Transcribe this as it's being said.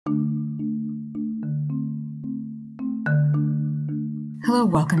Hello,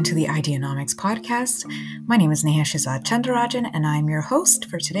 welcome to the Ideanomics podcast. My name is Niha Chandrarajan, and I'm your host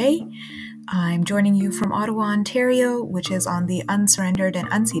for today. I'm joining you from Ottawa, Ontario, which is on the unsurrendered and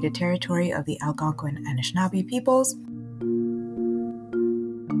unceded territory of the Algonquin Anishinaabe peoples.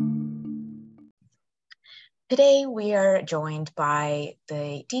 Today, we are joined by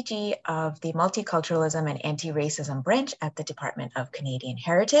the DG of the Multiculturalism and Anti-Racism Branch at the Department of Canadian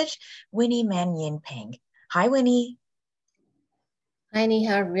Heritage, Winnie Man Yin Pang. Hi, Winnie. Hi,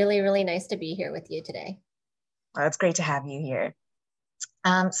 Niha. Really nice to be here with you today. Well, it's great to have you here.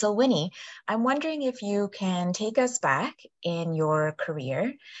 So Winnie, I'm wondering if you can take us back in your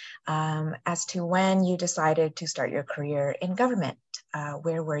career as to when you decided to start your career in government.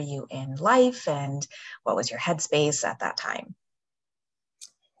 Where were you in life and what was your headspace at that time?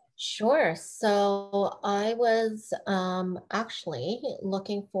 Sure. So I was actually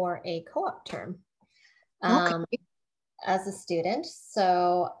looking for a co-op term as a student.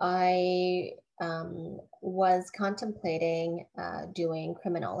 So I was contemplating doing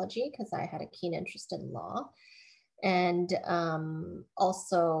criminology because I had a keen interest in law, and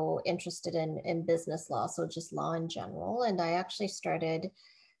also interested in business law, so just law in general. And I actually started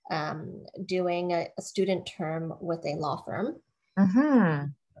doing a student term with a law firm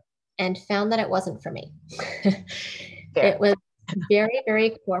and found that it wasn't for me. It was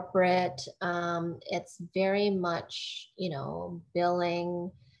very corporate. It's very much,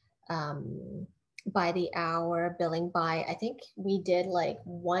 billing by the hour, billing by, I think we did like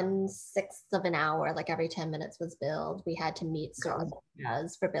 1/6 of an hour, like every 10 minutes was billed. We had to meet certain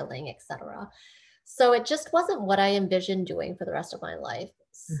quotas for billing, etc. So it just wasn't what I envisioned doing for the rest of my life.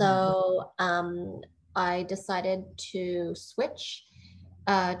 So I decided to switch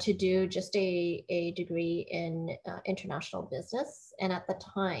to do just a degree in international business. And at the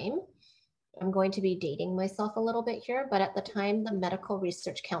time, I'm going to be dating myself a little bit here, but at the time, the Medical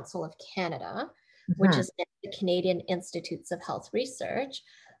Research Council of Canada, which is the Canadian Institutes of Health Research,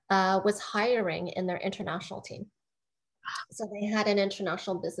 was hiring in their international team. So they had an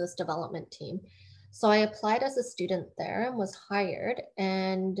international business development team. So I applied as a student there and was hired,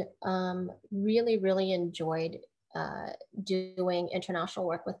 and really enjoyed doing international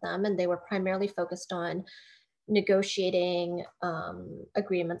work with them. And they were primarily focused on negotiating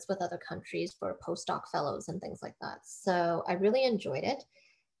agreements with other countries for postdoc fellows and things like that. So I really enjoyed it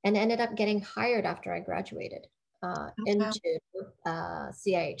and ended up getting hired after I graduated into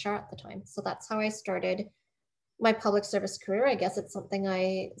CIHR at the time. So that's how I started my public service career. I guess it's something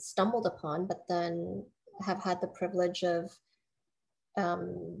I stumbled upon, but then have had the privilege of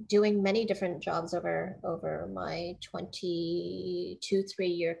doing many different jobs over my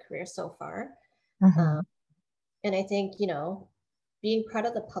 3-year career so far. And I think, being part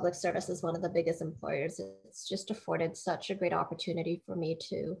of the public service is one of the biggest employers. It's just afforded such a great opportunity for me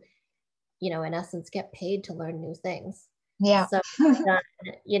to, in essence, get paid to learn new things. Yeah. So,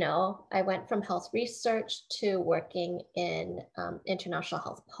 I went from health research to working in international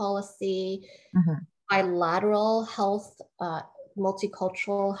health policy, bilateral health,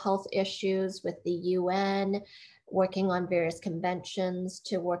 multicultural health issues with the UN, working on various conventions,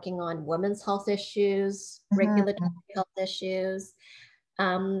 to working on women's health issues, regulatory health issues,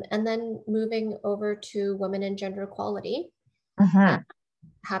 and then moving over to women and gender equality.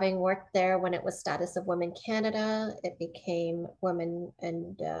 Having worked there when it was Status of Women Canada, it became Women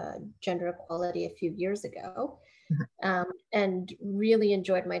and Gender Equality a few years ago. And really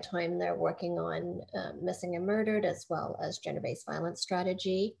enjoyed my time there working on missing and murdered, as well as gender-based violence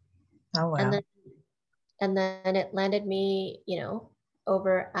strategy. Oh, wow. And then it landed me,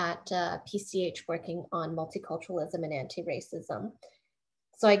 over at PCH working on multiculturalism and anti-racism.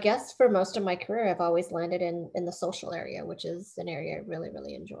 So I guess for most of my career, I've always landed in the social area, which is an area I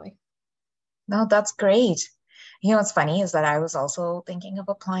really enjoy. No, that's great. What's funny is that I was also thinking of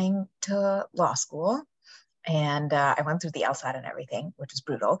applying to law school, and I went through the LSAT and everything, which is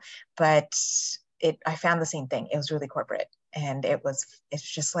brutal, but I found the same thing. It was really corporate, and it's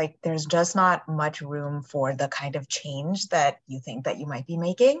just like, there's just not much room for the kind of change that you think that you might be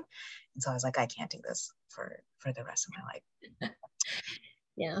making. And so I was like, I can't do this for the rest of my life.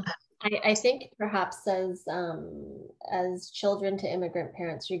 Yeah. I think perhaps as children to immigrant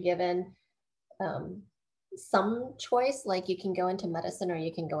parents, you're given some choice, like you can go into medicine or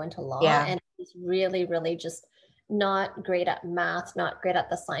you can go into law. And it's really just not great at math, not great at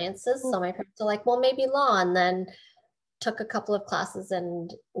the sciences. So my parents are like, well, maybe law. And then took a couple of classes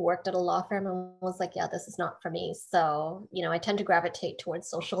and worked at a law firm and was like, yeah, this is not for me. So, I tend to gravitate towards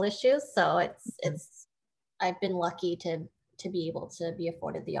social issues. So it's I've been lucky to to be able to be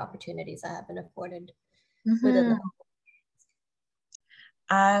afforded the opportunities I have been afforded within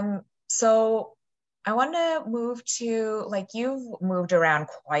Mm-hmm. the. So I want to move to, like, you've moved around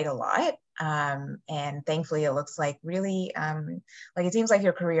quite a lot. And thankfully it looks like really, like it seems like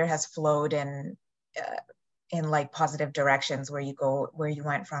your career has flowed in like positive directions where you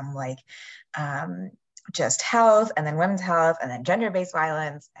went from like just health and then women's health and then gender-based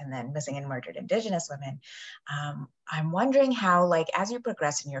violence and then missing and murdered Indigenous women. I'm wondering how, like, as you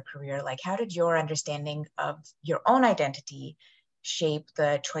progress in your career, like how did your understanding of your own identity shape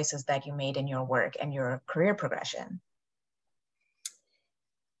the choices that you made in your work and your career progression?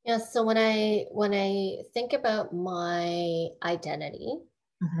 Yeah, so when I think about my identity,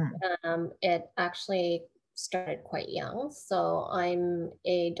 it actually started quite young. So I'm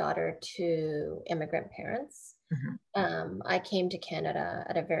a daughter to immigrant parents. I came to Canada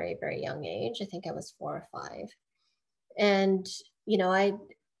at a very, very young age. I think I was 4 or 5. And, I,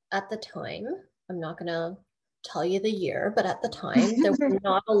 at the time, I'm not going to tell you the year, but at the time, there were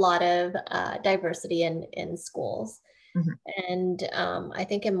not a lot of diversity in schools. And I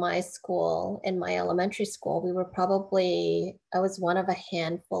think in my school, in my elementary school, I was one of a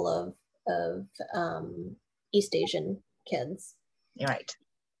handful of East Asian kids. You're right.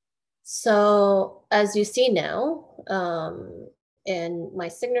 So as you see now, in my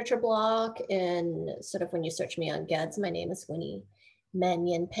signature block, and sort of when you search me on GEDS, my name is Winnie Man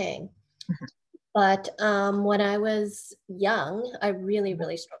Yin Pang. But when I was young, I really,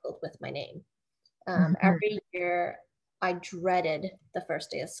 really struggled with my name. Every year, I dreaded the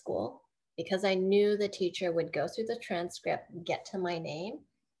first day of school because I knew the teacher would go through the transcript, get to my name,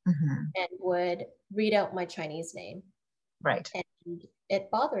 and would read out my Chinese name. Right. And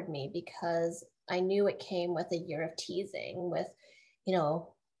it bothered me because I knew it came with a year of teasing, with,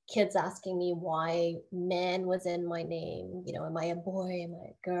 kids asking me why man was in my name, am I a boy, am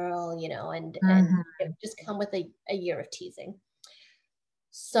I a girl, and it just come with a year of teasing.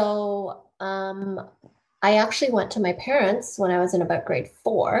 So I actually went to my parents when I was in about grade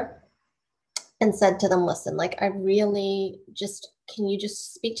 4 and said to them, listen, like, can you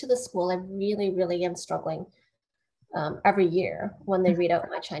just speak to the school? I really, really am struggling every year when they read out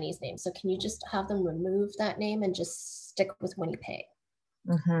my Chinese name. So can you just have them remove that name and just stick with Winnie Pang?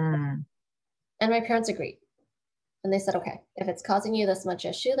 And my parents agreed. And they said, okay, if it's causing you this much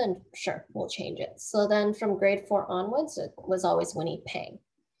issue, then sure, we'll change it. So then from grade 4 onwards, it was always Winnie Pang.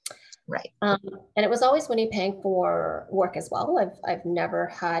 Right. And it was always Winnie Pang for work as well. I've never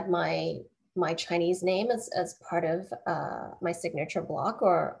had my Chinese name as part of my signature block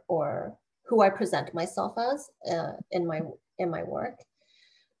or who I present myself as in my work.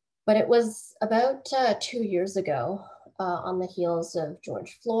 But it was about 2 years ago, on the heels of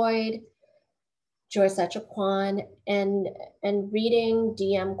George Floyd, Joyce Echaquan, and reading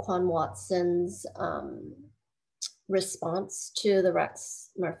DM Quan-Watson's response to the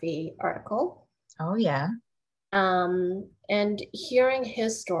Rex Murphy article. Oh, yeah. And hearing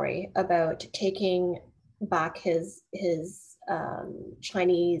his story about taking back his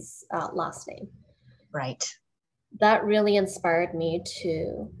Chinese last name. Right. That really inspired me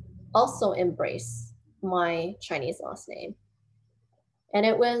to also embrace my Chinese last name. And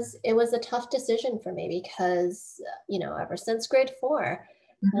it was a tough decision for me because, ever since grade 4,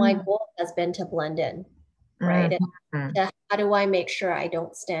 my goal has been to blend in, right? How do I make sure I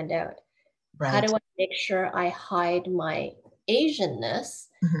don't stand out? Right. How do I make sure I hide my Asianness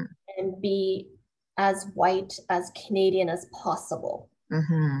and be as white, as Canadian as possible?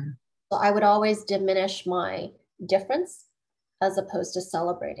 So I would always diminish my difference as opposed to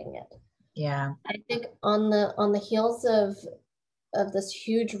celebrating it. Yeah. I think on the heels of this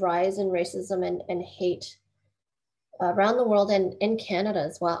huge rise in racism and hate around the world and in Canada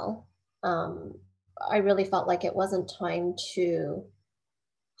as well, I really felt like it wasn't time to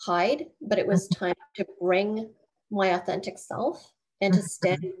hide, but it was time to bring my authentic self and to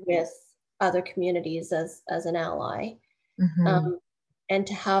stand with other communities as an ally, and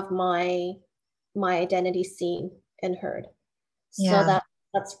to have my identity seen and heard. So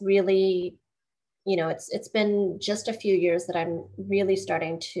that's really, it's been just a few years that I'm really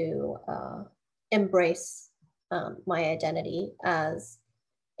starting to embrace my identity as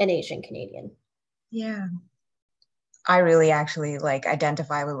an Asian Canadian. Yeah. I really actually like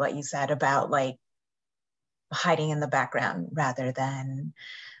identify with what you said about like hiding in the background rather than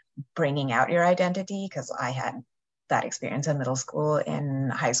bringing out your identity, because I had that experience in middle school, in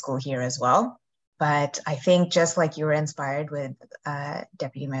high school here as well. But I think just like you were inspired with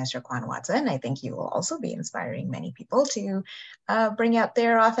Deputy Minister Quan-Watson, I think you will also be inspiring many people to bring out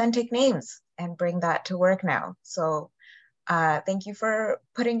their authentic names and bring that to work now. So Thank you for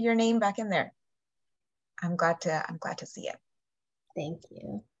putting your name back in there. I'm glad to see it. Thank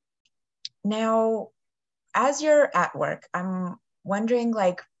you. Now, as you're at work, I'm wondering,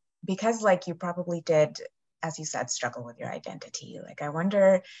 like, because like you probably did, as you said, struggle with your identity. Like, I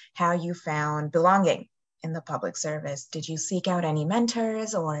wonder how you found belonging in the public service. Did you seek out any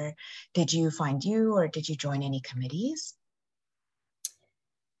mentors, or did you find you, or did you join any committees?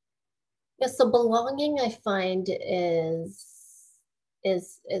 Yeah, so belonging I find is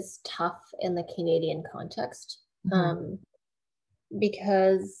tough in the Canadian context,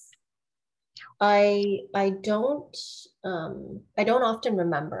 because I don't often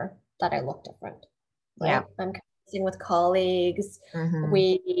remember that I look different, Yeah. right? I'm conversing with colleagues, Mm-hmm.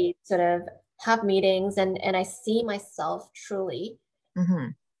 we sort of have meetings, and I see myself truly Mm-hmm.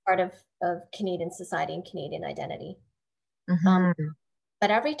 part of Canadian society and Canadian identity. Um, Mm-hmm. but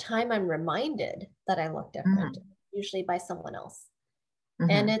every time I'm reminded that I look different, Mm-hmm. usually by someone else.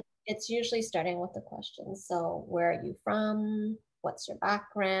 And Mm-hmm. it's usually starting with the question, so where are you from? What's your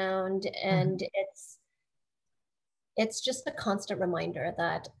background? Mm-hmm. And it's just a constant reminder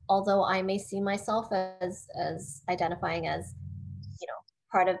that although I may see myself as identifying as,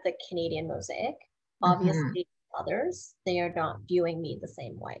 part of the Canadian mosaic, Mm-hmm. obviously others, they are not viewing me the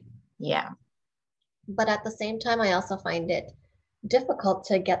same way. Yeah. But at the same time, I also find it difficult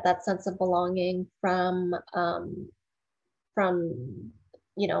to get that sense of belonging from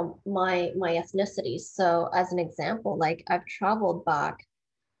my ethnicity. So as an example, like I've traveled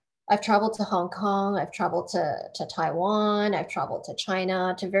to Hong Kong, I've traveled to Taiwan, I've traveled to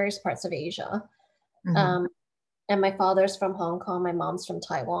China, to various parts of Asia. Mm-hmm. Um, and my father's from Hong Kong, my mom's from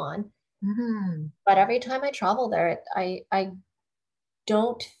Taiwan. Mm-hmm. But every time I travel there, I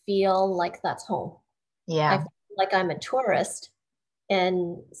don't feel like that's home. I Yeah. feel like I'm a tourist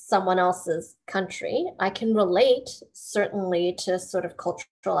in someone else's country. I can relate certainly to sort of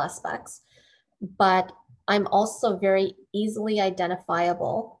cultural aspects, but I'm also very easily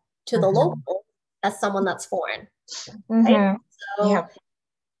identifiable to the Mm-hmm. local as someone that's foreign, right? Mm-hmm. So Yeah.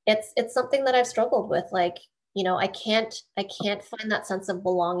 it's something that I've struggled with. Like, I can't find that sense of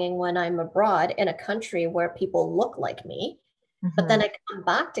belonging when I'm abroad in a country where people look like me. But Mm-hmm. then I come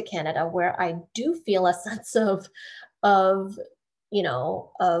back to Canada where I do feel a sense of of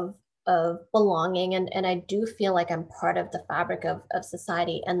belonging, and I do feel like I'm part of the fabric of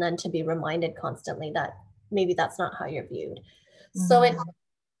society, and then to be reminded constantly that maybe that's not how you're viewed. So it Mm-hmm.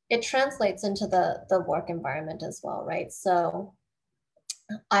 it translates into the work environment as well, right? So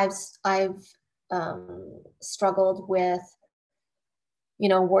I've struggled with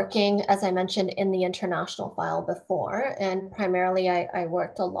working, as I mentioned, in the international file before. And primarily, I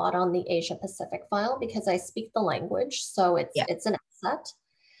worked a lot on the Asia Pacific file because I speak the language. So Yeah. it's an asset.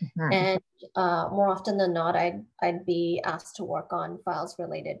 Mm-hmm. And more often than not, I'd be asked to work on files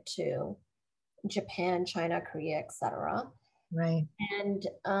related to Japan, China, Korea, etc. Right. And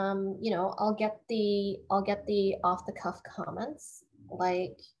I'll get the off the cuff comments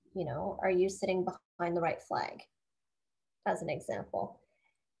like, are you sitting behind the right flag, as an example.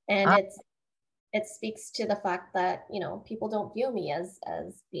 And Ah, it speaks to the fact that people don't view me as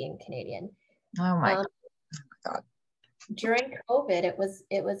being Canadian. oh my Um, God. During COVID,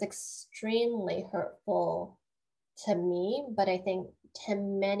 it was extremely hurtful to me, but I think to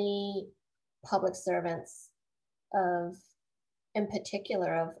many public servants of, in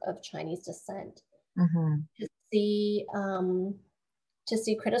particular, of Chinese descent, Mm-hmm. to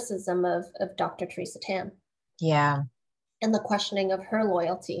see criticism of Dr. Theresa Tam Yeah. and the questioning of her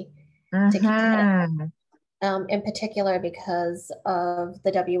loyalty to Canada. Mm-hmm. In particular because of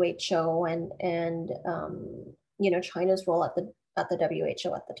the WHO and China's role at the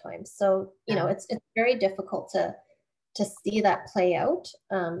WHO at the time. So Yeah. it's very difficult to see that play out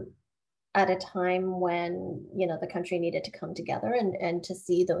at a time when the country needed to come together, and to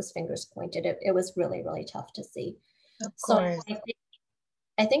see those fingers pointed. It was really, really tough to see. Of So course.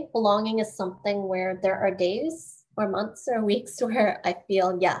 I think belonging is something where there are days or months or weeks where I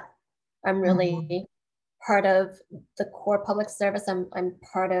feel, yeah, I'm Mm-hmm. really part of the core public service. I'm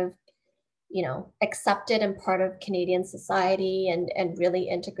part of, accepted and part of Canadian society, and really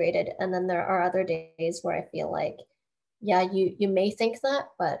integrated. And then there are other days where I feel like, yeah, you may think that,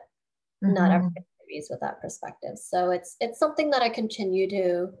 but not everybody Mm-hmm. agrees with that perspective. So it's something that I continue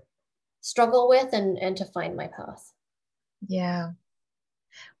to struggle with, and to find my path. Yeah.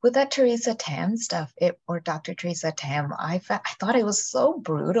 With that Teresa Tam stuff, or Dr. Teresa Tam, I thought it was so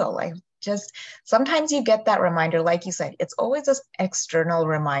brutal. Like, just sometimes you get that reminder, like you said, it's always this external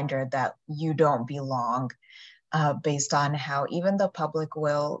reminder that you don't belong, based on how even the public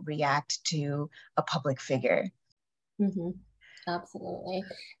will react to a public figure. Mm-hmm. Absolutely.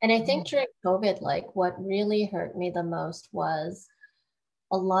 And I think during COVID, like what really hurt me the most was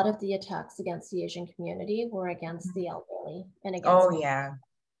a lot of the attacks against the Asian community were against the elderly and Oh, against, yeah.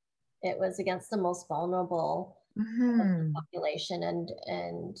 it was against the most vulnerable of the Hmm. population.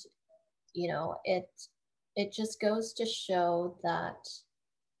 And, you know, it just goes to show that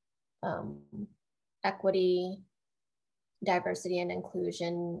um, equity, diversity, and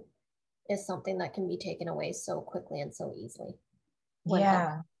inclusion is something that can be taken away so quickly and so easily when others Yeah.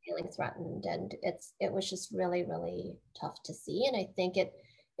 are feeling threatened. And it was just really, really tough to see. And I think it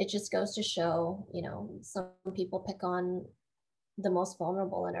just goes to show, you know, some people pick on the most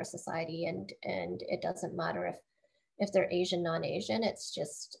vulnerable in our society, and it doesn't matter if they're Asian, non-Asian. It's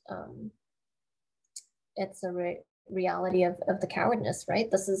just it's a reality of the cowardness,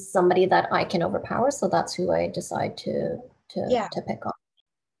 right? This is somebody that I can overpower, so that's who I decide Yeah. to pick on.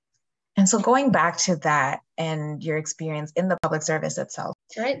 And so going back to that and your experience in the public service itself.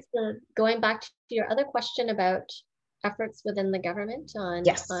 All right, so going back to your other question about efforts within the government on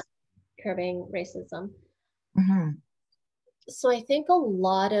Yes. curbing racism. Mm-hmm. So I think a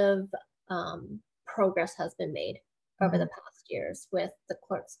lot of progress has been made over Mm-hmm. the past years with the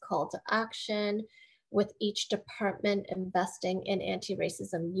clerk's call to action, with each department investing in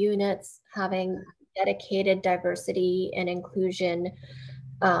anti-racism units, having dedicated diversity and inclusion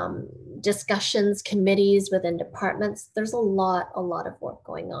um, discussions, committees within departments. There's a lot of work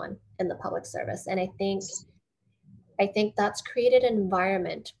going on in the public service. And I think that's created an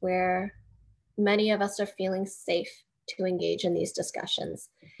environment where many of us are feeling safe to engage in these discussions.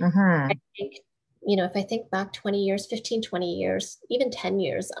 I Mm-hmm. think, you know, if I think back 20 years, 15, 20 years, even 10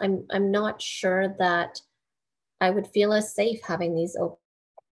 years, I'm not sure that I would feel as safe having these open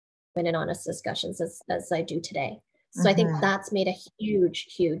and honest discussions as I do today. So I think Mm-hmm. that's made a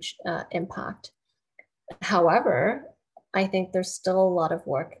huge impact. However, I think there's still a lot of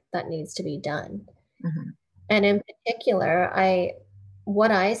work that needs to be done. Mm-hmm. And in particular,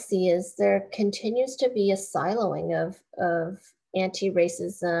 what I see is there continues to be a siloing of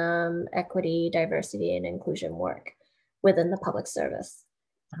anti-racism, equity, diversity, and inclusion work within the public service.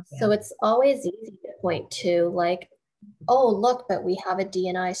 Oh, yeah. So it's always easy to point to like, oh, look, but we have a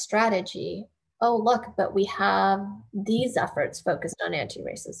D&I strategy. Oh, look, but we have these efforts focused on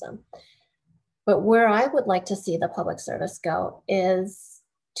anti-racism. But where I would like to see the public service go is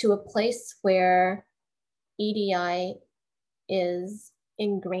to a place where EDI is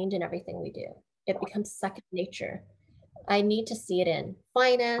ingrained in everything we do. It becomes second nature. I need to see it in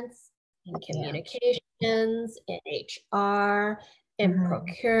finance, in Yeah. communications, in HR, in Mm-hmm.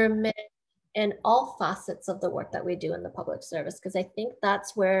 procurement, in all facets of the work that we do in the public service, because I think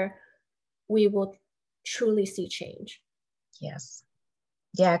that's where we will truly see change. Yes.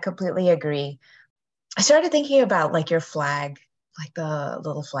 Yeah, I completely agree. I started thinking about like your flag, like the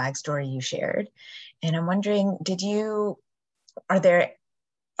little flag story you shared. And I'm wondering, are there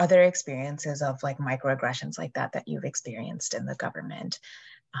other experiences of like microaggressions like that you've experienced in the government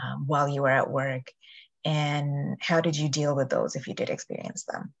while you were at work? And how did you deal with those if you did experience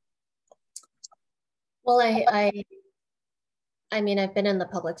them? Well, I mean, I've been in the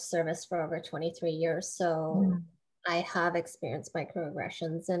public service for over 23 years, so Mm. I have experienced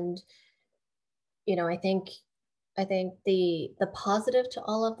microaggressions. And you know, I think the positive to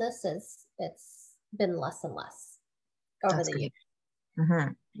all of this is it's been less and less over That's the years. great.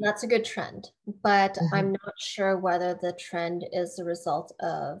 Mm-hmm. That's a good trend, but Mm-hmm. I'm not sure whether the trend is the result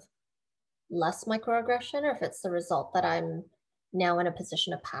of less microaggression or if it's the result that I'm now in a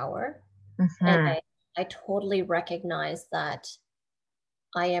position of power. And Mm-hmm. I totally recognize that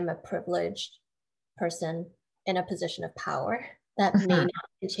I am a privileged person in a position of power that may Mm-hmm. not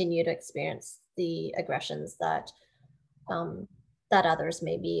continue to experience the aggressions um, that others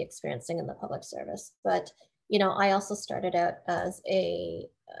may be experiencing in the public service. But you know, I also started out as a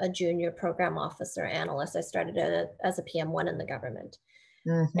junior program officer analyst. I started out as a PM1 in the government.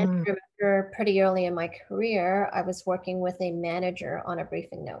 And Mm-hmm. I remember pretty early in my career, I was working with a manager on a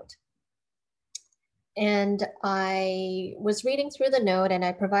briefing note. And I was reading through the note and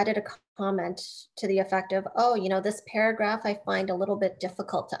I provided a comment to the effect of, oh, you know, this paragraph I find a little bit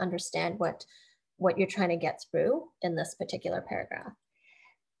difficult to understand what you're trying to get through in this particular paragraph.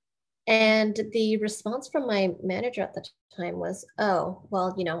 And the response from my manager at the time was, oh,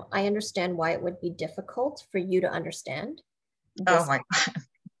 well, you know, I understand why it would be difficult for you to understand Oh this. my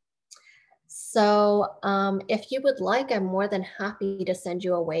So if you would like, I'm more than happy to send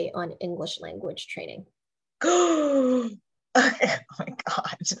you away on English language training. God. Oh my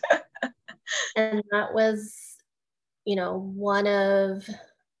God. And that was, you know, one of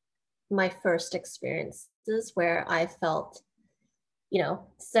my first experiences where I felt,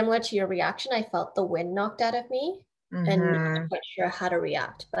 similar to your reaction, I felt the wind knocked out of me and not quite sure how to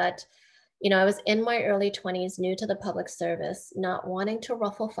react. But, I was in my early 20s, new to the public service, not wanting to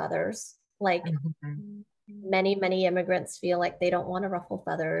ruffle feathers. Like many, many immigrants feel like they don't want to ruffle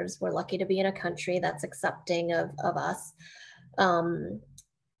feathers. We're lucky to be in a country that's accepting of us. And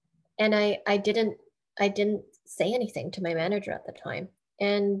I didn't say anything to my manager at the time.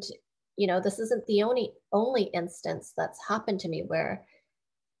 And, this isn't the only instance that's happened to me where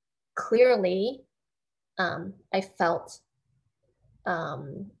clearly I felt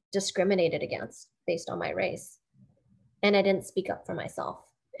discriminated against based on my race. And I didn't speak up for myself.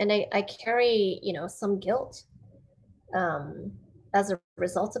 And I carry, some guilt as a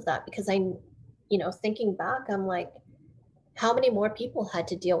result of that, because thinking back, I'm like, how many more people had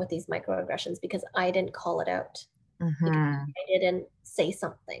to deal with these microaggressions because I didn't call it out, because I didn't say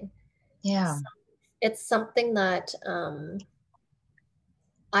something. Yeah. So it's something that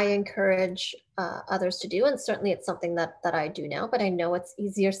I encourage others to do. And certainly it's something that I do now, but I know it's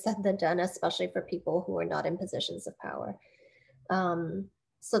easier said than done, especially for people who are not in positions of power.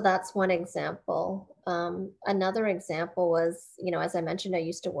 So that's one example. Another example was, as I mentioned, I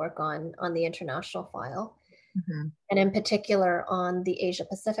used to work on the international file, and in particular on the Asia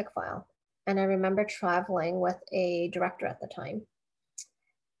Pacific file. And I remember traveling with a director at the time.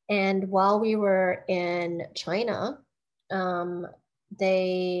 And while we were in China,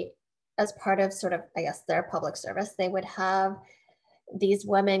 they, as part of sort of, I guess, their public service, they would have these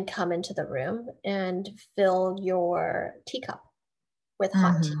women come into the room and fill your teacup with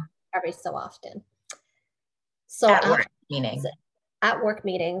hot tea every so often. So at work meeting. At work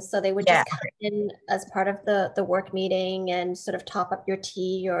meetings. So they would just come in as part of the work meeting and sort of top up your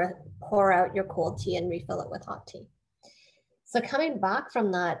tea or pour out your cold tea and refill it with hot tea. So coming back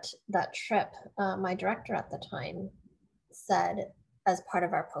from that trip, my director at the time said, as part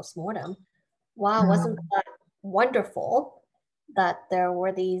of our postmortem, wow, wasn't that wonderful that there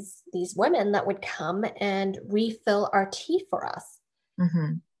were these women that would come and refill our tea for us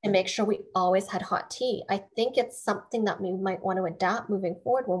and make sure we always had hot tea. I think it's something that we might want to adapt moving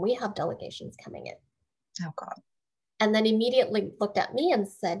forward when we have delegations coming in. Oh, God. And then immediately looked at me and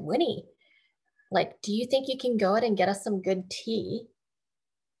said, Winnie, like, do you think you can go out and get us some good tea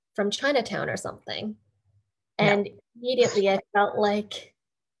from Chinatown or something? And immediately I felt like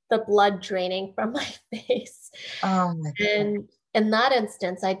the blood draining from my face. Oh my God. And in that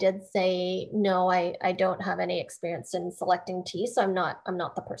instance, I did say, no, I don't have any experience in selecting tea, so I'm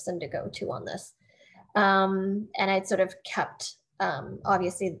not the person to go to on this. And I'd sort of kept,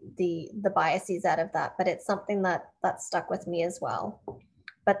 obviously, the biases out of that, but it's something that stuck with me as well.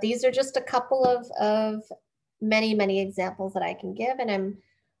 But these are just a couple of many, many examples that I can give, and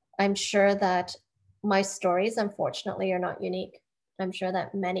I'm sure that my stories, unfortunately, are not unique. I'm sure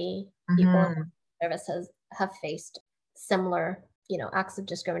that many people in service have faced similar, acts of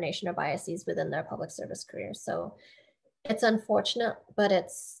discrimination or biases within their public service careers. So it's unfortunate, but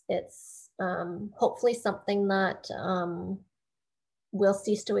it's hopefully something that will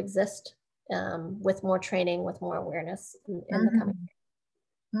cease to exist with more training, with more awareness in the coming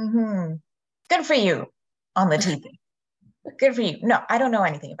years. Good for you on the tea thing. Good for you. No, I don't know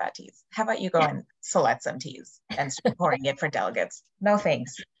anything about teas. How about you go and select some teas and start pouring it for delegates? No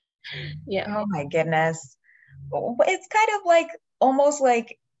thanks. Yeah. Oh my goodness. It's kind of like, almost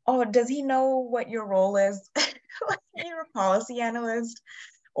like, oh, does he know what your role is? Like you're a policy analyst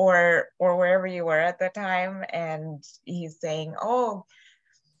or wherever you were at the time, and he's saying, oh,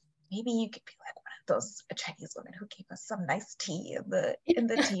 maybe you could be like one of those Chinese women who gave us some nice tea in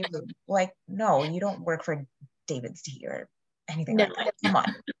the tea room. Like, no, you don't work for David's Tea or anything like that. Come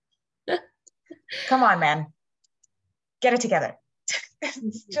on. Come on, man. Get it together.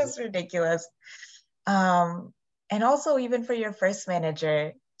 It's just ridiculous. And also, even for your first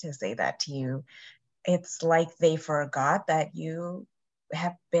manager to say that to you, it's like they forgot that you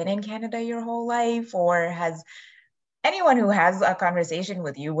have been in Canada your whole life, or has anyone who has a conversation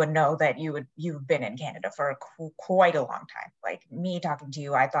with you would know that you've been in Canada for quite a long time. Like me talking to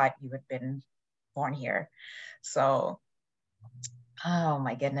you, I thought you had been born here. So, oh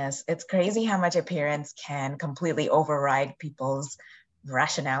my goodness, it's crazy how much appearance can completely override people's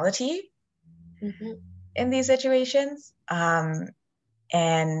rationality in these situations.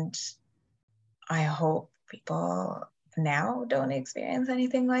 And I hope people now don't experience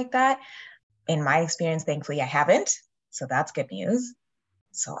anything like that. In my experience, thankfully, I haven't. So that's good news.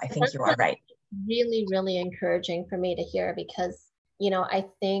 So I think you are right. Really, really encouraging for me to hear, because, I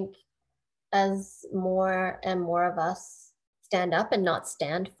think as more and more of us stand up and not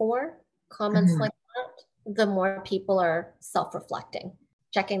stand for comments like the more people are self-reflecting,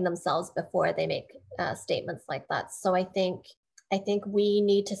 checking themselves before they make statements like that. So I think we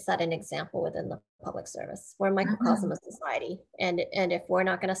need to set an example within the public service. We're a microcosm Mhm. of society, and if we're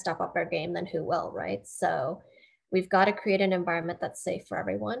not going to step up our game, then who will, right? So we've got to create an environment that's safe for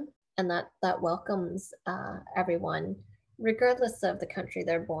everyone and that welcomes everyone, regardless of the country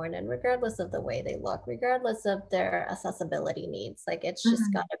they're born in, regardless of the way they look, regardless of their accessibility needs. Like it's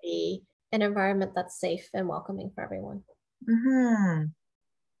just got Mhm. to be an environment that's safe and welcoming for everyone. Mhm.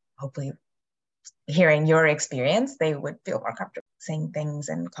 Hopefully, hearing your experience, they would feel more comfortable saying things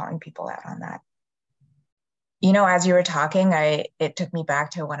and calling people out on that. You know, as you were talking, it took me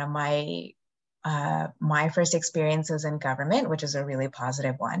back to one of my first experiences in government, which is a really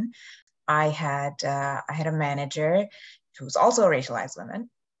positive one. I had a manager who was also a racialized woman.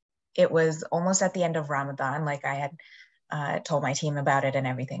 It was almost at the end of Ramadan, like I had told my team about it and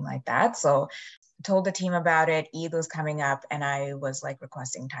everything like that. So told the team about it. Eid was coming up, and I was like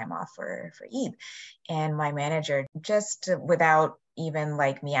requesting time off for Eid. And my manager, just without even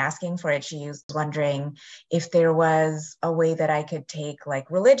like me asking for it, she was wondering if there was a way that I could take like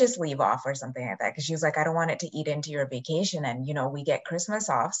religious leave off or something like that. Because she was like, I don't want it to eat into your vacation, and you know we get Christmas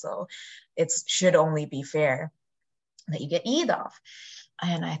off, so it should only be fair that you get Eid off.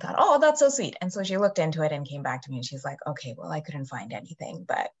 And I thought, oh, that's so sweet. And so she looked into it and came back to me, and she's like, okay, well, I couldn't find anything,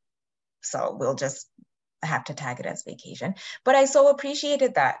 but so we'll just have to tag it as vacation. But I so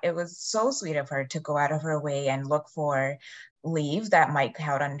appreciated that. It was so sweet of her to go out of her way and look for leave that might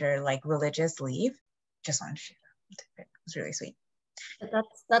count under like religious leave. Just wanted to share that. It was really sweet. But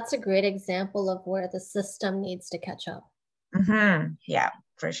that's a great example of where the system needs to catch up Yeah,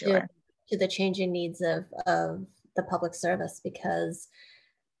 for to, sure. to the changing needs of the public service, because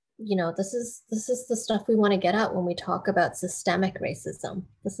this is the stuff we want to get at when we talk about systemic racism.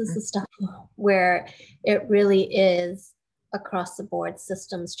 This is the stuff where it really is across the board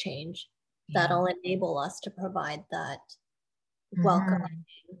systems change Yeah. that'll enable us to provide that welcoming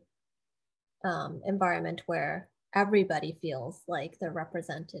Mm-hmm. environment where everybody feels like they're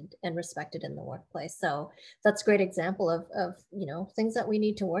represented and respected in the workplace. So that's a great example of things that we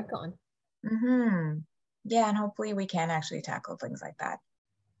need to work on. Mm-hmm. Yeah, and hopefully we can actually tackle things like that.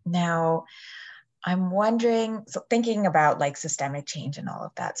 Now, I'm wondering, so thinking about like systemic change and all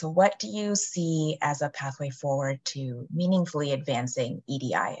of that. So, what do you see as a pathway forward to meaningfully advancing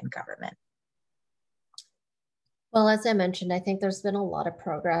EDI in government? Well, as I mentioned, I think there's been a lot of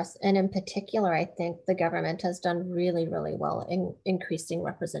progress. And in particular, I think the government has done really, really well in increasing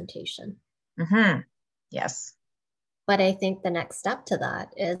representation. Mm-hmm. Yes. But I think the next step to that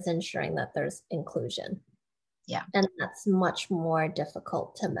is ensuring that there's inclusion. Yeah. And that's much more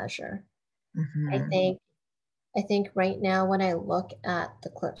difficult to measure. I Mm-hmm. think I think right now, when I look at the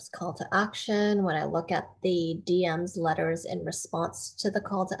CLIP's call to action, when I look at the DM's letters in response to the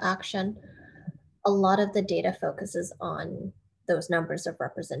call to action, a lot of the data focuses on those numbers of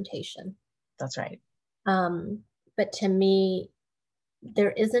representation. That's right. Um, but to me,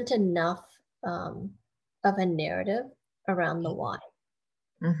 there isn't enough of a narrative around the why.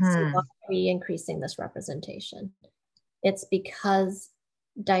 So why Mm-hmm. are we increasing this representation? It's because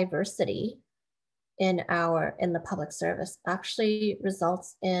diversity in the public service actually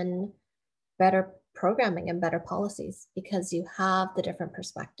results in better programming and better policies, because you have the different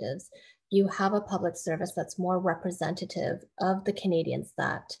perspectives. You have a public service that's more representative of the Canadians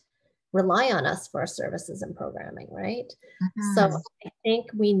that rely on us for our services and programming, right? So Mm-hmm. I think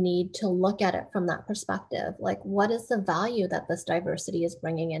we need to look at it from that perspective. Like, what is the value that this diversity is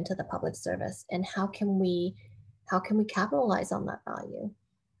bringing into the public service, and how can we capitalize on that value?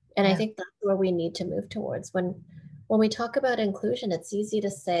 And I Yeah. think that's where we need to move towards. When we talk about inclusion, it's easy to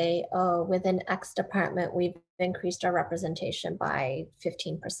say, oh, within X department, we've increased our representation by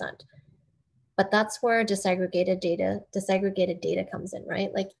 15%. But that's where disaggregated data comes in,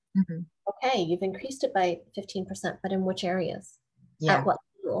 right? Like, Mm-hmm. okay, you've increased it by 15%, but in which areas? At Yeah. what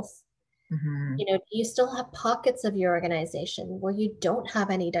levels? Mm-hmm. Do you still have pockets of your organization where you don't have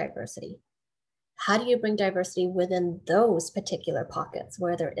any diversity? How do you bring diversity within those particular pockets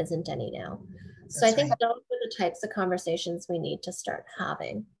where there isn't any now? So I That's think right. those are the types of conversations we need to start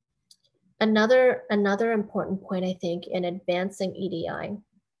having. Another important point, I think, in advancing EDI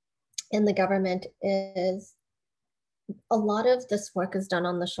in the government is a lot of this work is done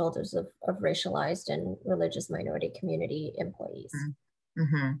on the shoulders of racialized and religious minority community employees.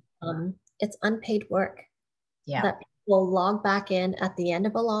 Mm-hmm. It's unpaid work Yeah. that people log back in at the end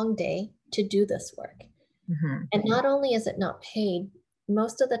of a long day to do this work. Mm-hmm. And not only is it not paid,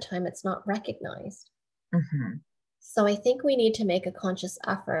 most of the time it's not recognized. Mm-hmm. So I think we need to make a conscious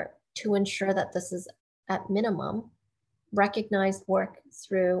effort to ensure that this is at minimum, recognized work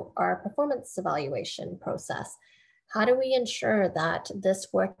through our performance evaluation process? How do we ensure that this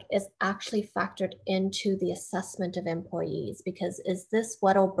work is actually factored into the assessment of employees? Because is this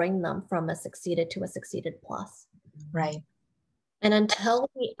what will bring them from a succeeded to a succeeded plus? Right. And until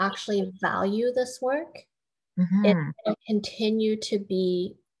we actually value this work, it will continue to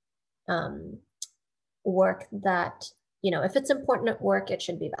be work that, if it's important work, it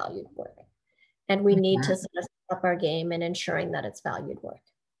should be valued work. And we need to sort of step up our game in ensuring that it's valued work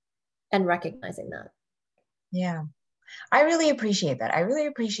and recognizing that. Yeah. I really appreciate that. I really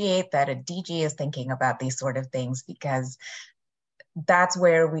appreciate that a DG is thinking about these sort of things, because that's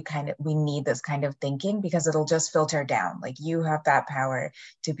where we need this kind of thinking, because it'll just filter down. Like, you have that power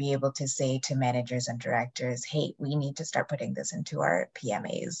to be able to say to managers and directors, hey, we need to start putting this into our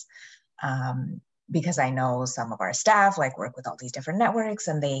PMAs. Because I know some of our staff work with all these different networks,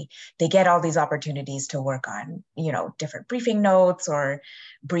 and they get all these opportunities to work on, different briefing notes or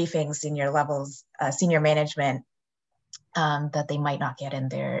briefing senior levels, senior management, that they might not get in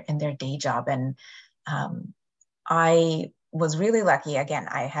their day job. And I was really lucky. Again,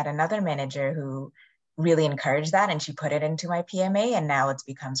 I had another manager who really encouraged that, and she put it into my PMA, and now it's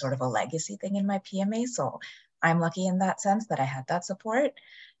become sort of a legacy thing in my PMA. So I'm lucky in that sense that I had that support.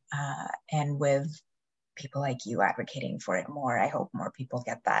 And with people like you advocating for it more, I hope more people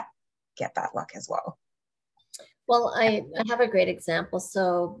get that luck as well. Well, I have a great example.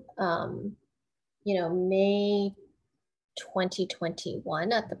 So, May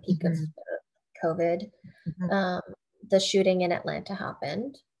 2021, at the peak of COVID, the shooting in Atlanta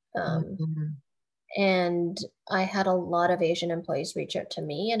happened. And I had a lot of Asian employees reach out to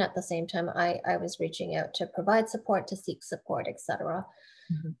me. And at the same time, I was reaching out to provide support, to seek support, etc.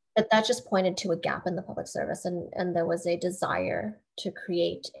 But that just pointed to a gap in the public service. And there was a desire to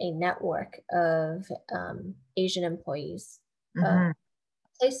create a network of Asian employees, a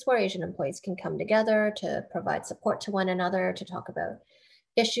place where Asian employees can come together to provide support to one another, to talk about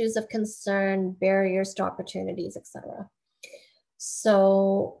issues of concern, barriers to opportunities, etc.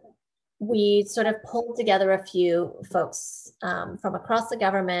 So we sort of pulled together a few folks from across the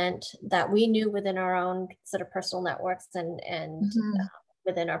government that we knew within our own sort of personal networks and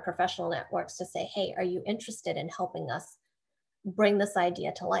within our professional networks, to say, hey, are you interested in helping us bring this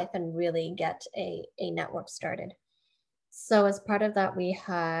idea to life and really get a network started? So as part of that, we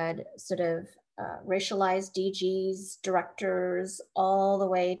had sort of racialized DGs, directors, all the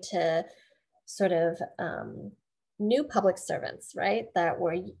way to sort of new public servants, right? That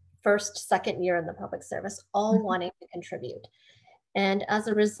were first, second year in the public service, all wanting to contribute. And as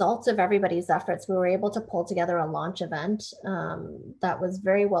a result of everybody's efforts, we were able to pull together a launch event that was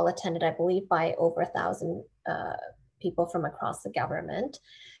very well attended, I believe, by over 1,000 people from across the government.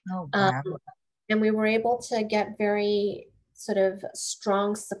 Oh, wow. And we were able to get very sort of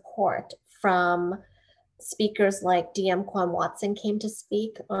strong support from speakers like DM Quan-Watson came to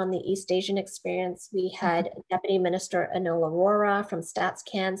speak on the East Asian experience. We had Deputy Minister Anil Arora from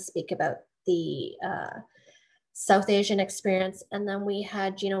StatsCan speak about the South Asian experience. And then we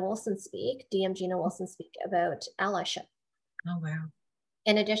had DM Gina Wilson speak about allyship. Oh, wow.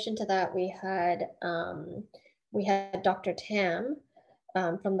 In addition to that, we had Dr. Tam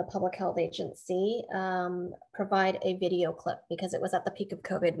from the Public Health Agency provide a video clip, because it was at the peak of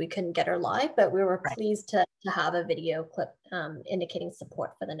COVID. We couldn't get her live, but we were pleased to have a video clip indicating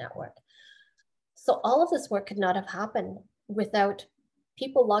support for the network. So all of this work could not have happened without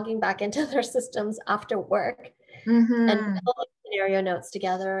people logging back into their systems after work and pulling scenario notes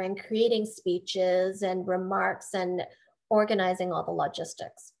together and creating speeches and remarks and organizing all the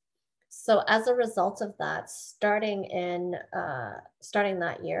logistics. So as a result of that, starting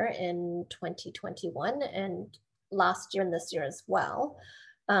that year in 2021 and last year and this year as well,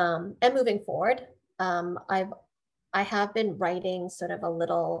 and moving forward, I have been writing sort of a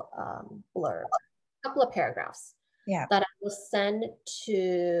little blurb, a couple of paragraphs that I will send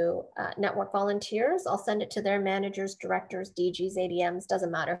to network volunteers. I'll send it to their managers, directors, DGs, ADMs,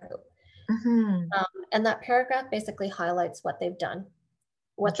 doesn't matter who. And that paragraph basically highlights what they've done,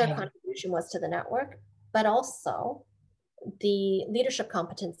 what their contribution was to the network, but also the leadership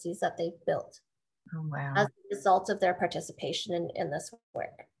competencies that they've built as a result of their participation in this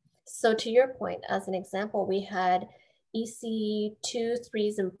work. So to your point, as an example, we had EC 2,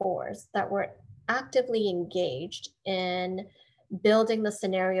 3s, and 4s that were actively engaged in building the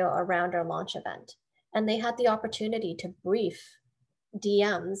scenario around our launch event. And they had the opportunity to brief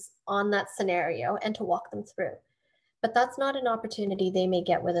DMs on that scenario and to walk them through. But that's not an opportunity they may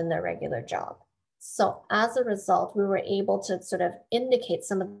get within their regular job. So as a result, we were able to sort of indicate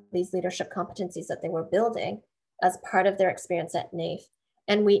some of these leadership competencies that they were building as part of their experience at NAIF.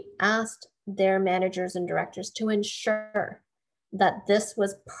 And we asked their managers and directors to ensure that this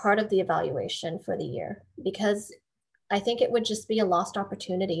was part of the evaluation for the year, because I think it would just be a lost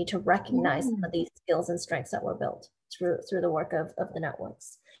opportunity to recognize some of these skills and strengths that were built through the work of the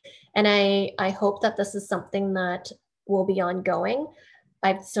networks. And I hope that this is something that will be ongoing.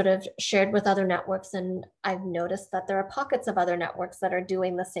 I've sort of shared with other networks, and I've noticed that there are pockets of other networks that are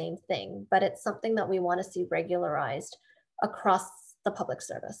doing the same thing, but it's something that we want to see regularized across the public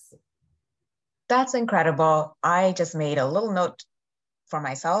service. That's incredible. I just made a little note for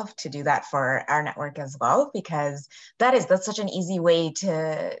myself to do that for our network as well, because that's such an easy way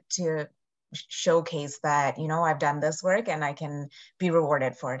to showcase that, you know, I've done this work and I can be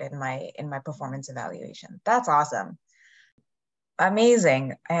rewarded for it in my performance evaluation. That's awesome.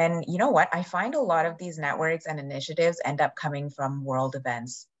 Amazing. And you know what? I find a lot of these networks and initiatives end up coming from world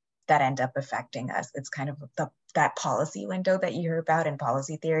events that end up affecting us. It's kind of that policy window that you hear about in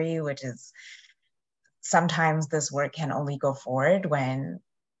policy theory, which is sometimes this work can only go forward when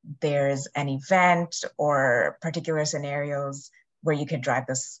there's an event or particular scenarios where you could drive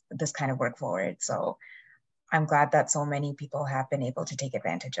this kind of work forward. So I'm glad that so many people have been able to take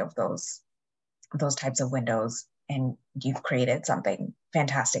advantage of those types of windows, and you've created something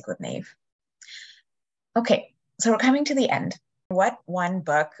fantastic with NAIF. Okay, so we're coming to the end. What one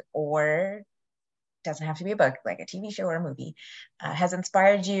book, or doesn't have to be a book, like a TV show or a movie, has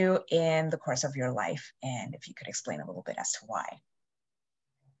inspired you in the course of your life? And if you could explain a little bit as to why.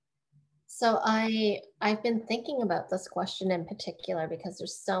 So I've been thinking about this question in particular because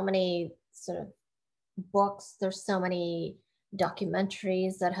there's so many sort of books, there's so many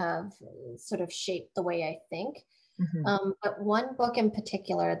documentaries that have sort of shaped the way I think. But one book in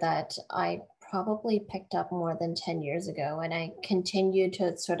particular that I probably picked up more than 10 years ago, and I continue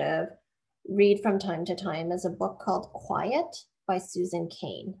to sort of read from time to time, is a book called Quiet by Susan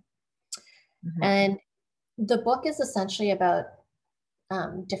Cain. And the book is essentially about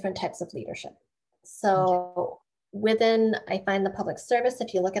different types of leadership. So within, I find, the public service,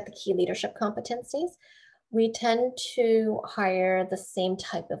 if you look at the key leadership competencies, we tend to hire the same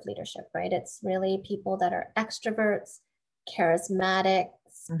type of leadership, right? It's really people that are extroverts, charismatic,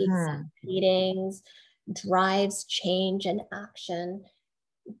 speaks at meetings, drives change and action.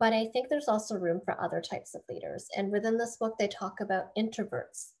 But I think there's also room for other types of leaders. And within this book, they talk about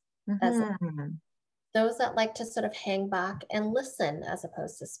introverts as those that like to sort of hang back and listen as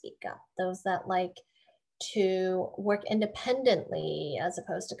opposed to speak up, those that like to work independently as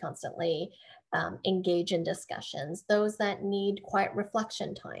opposed to constantly engage in discussions, those that need quiet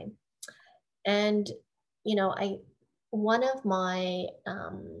reflection time. And, you know, one of my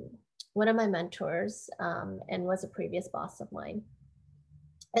mentors and was a previous boss of mine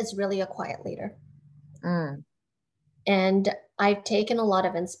is really a quiet leader. And I've taken a lot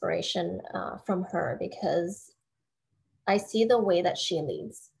of inspiration from her because I see the way that she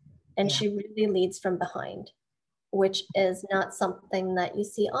leads, and she really leads from behind, which is not something that you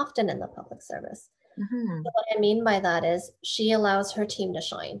see often in the public service. So what I mean by that is she allows her team to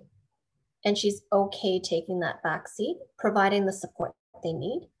shine, and she's okay taking that back seat, providing the support they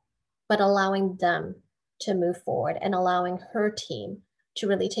need, but allowing them to move forward and allowing her team to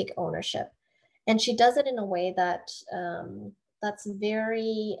really take ownership. And she does it in a way that that's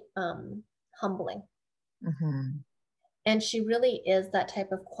very humbling. And she really is that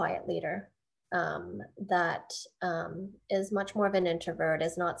type of quiet leader that is much more of an introvert,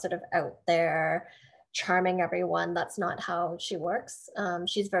 is not sort of out there charming everyone. That's not how she works.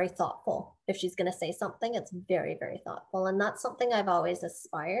 She's very thoughtful. If she's going to say something, it's very, very thoughtful. And that's something I've always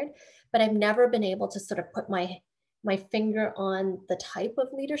aspired, but I've never been able to sort of put my finger on the type of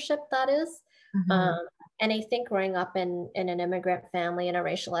leadership that is. And I think growing up in an immigrant family, in a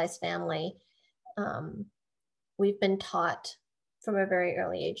racialized family, we've been taught from a very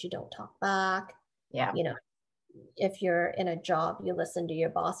early age, you don't talk back. You know, if you're in a job, you listen to your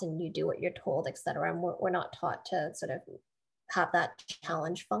boss and you do what you're told, et cetera. And we're not taught to sort of have that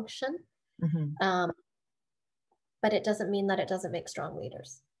challenge function. But it doesn't mean that it doesn't make strong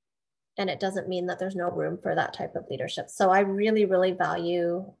leaders. And it doesn't mean that there's no room for that type of leadership. So I really, really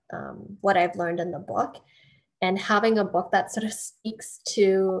value what I've learned in the book, and having a book that sort of speaks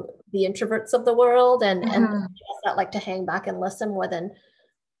to the introverts of the world and that like to hang back and listen more than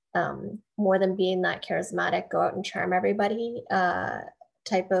being that charismatic, go out and charm everybody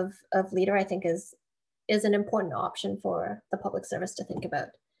type of leader, I think is an important option for the public service to think about.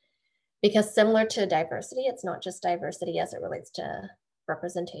 Because similar to diversity, it's not just diversity as it relates to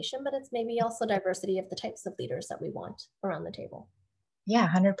representation, but it's maybe also diversity of the types of leaders that we want around the table. Yeah,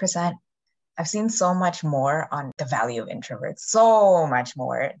 100%. I've seen so much more on the value of introverts, so much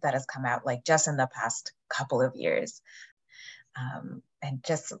more that has come out like just in the past couple of years. And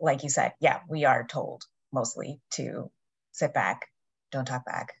just like you said, yeah, we are told mostly to sit back, don't talk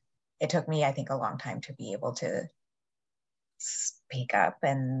back. It took me, I think, a long time to be able to speak up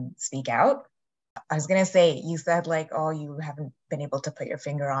and speak out. I was going to say, you said like, oh, you haven't been able to put your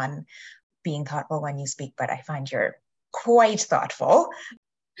finger on being thoughtful when you speak, but I find you're quite thoughtful.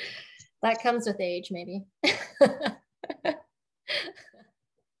 That comes with age, maybe.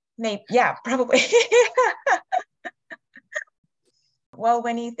 Maybe, yeah, probably. Well,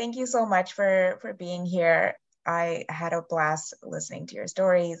 Winnie, thank you so much for being here. I had a blast listening to your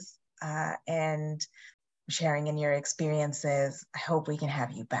stories and sharing in your experiences. I hope we can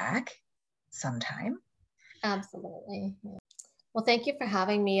have you back sometime. Absolutely. Yeah. Well, thank you for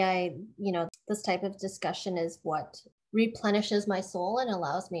having me. This type of discussion is what replenishes my soul and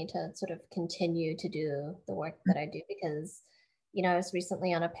allows me to sort of continue to do the work that I do, because, I was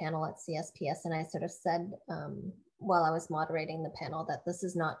recently on a panel at CSPS and I sort of said, while I was moderating the panel, that this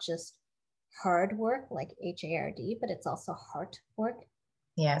is not just hard work, like HARD, but it's also heart work.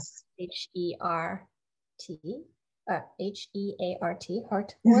 Yes. HEART, heart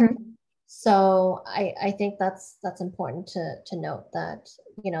work. Mm-hmm. So I think that's important to note that,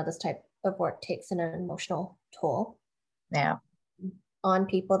 this type of work takes an emotional toll on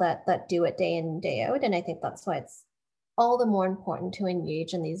people that do it day in and day out. And I think that's why it's all the more important to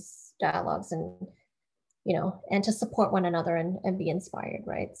engage in these dialogues and, and to support one another and be inspired,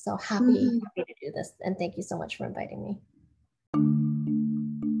 right? So happy to do this. And thank you so much for inviting me.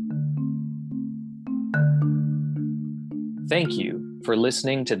 Thank you for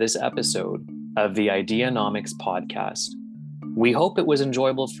listening to this episode of the Ideanomics podcast. We hope it was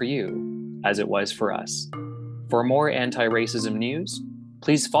enjoyable for you, as it was for us. For more anti-racism news,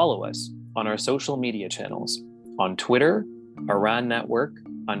 please follow us on our social media channels on Twitter,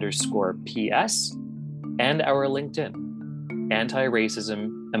 IranNetwork_PS, and our LinkedIn,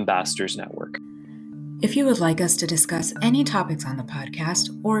 Anti-Racism Ambassadors Network. If you would like us to discuss any topics on the podcast,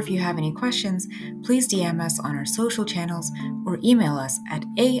 or if you have any questions, please DM us on our social channels or email us at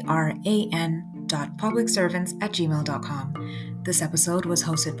aran.publicservants@gmail.com. This episode was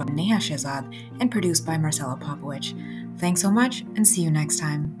hosted by Niha and produced by Marcella Popovich. Thanks so much, and see you next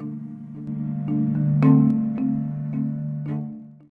time.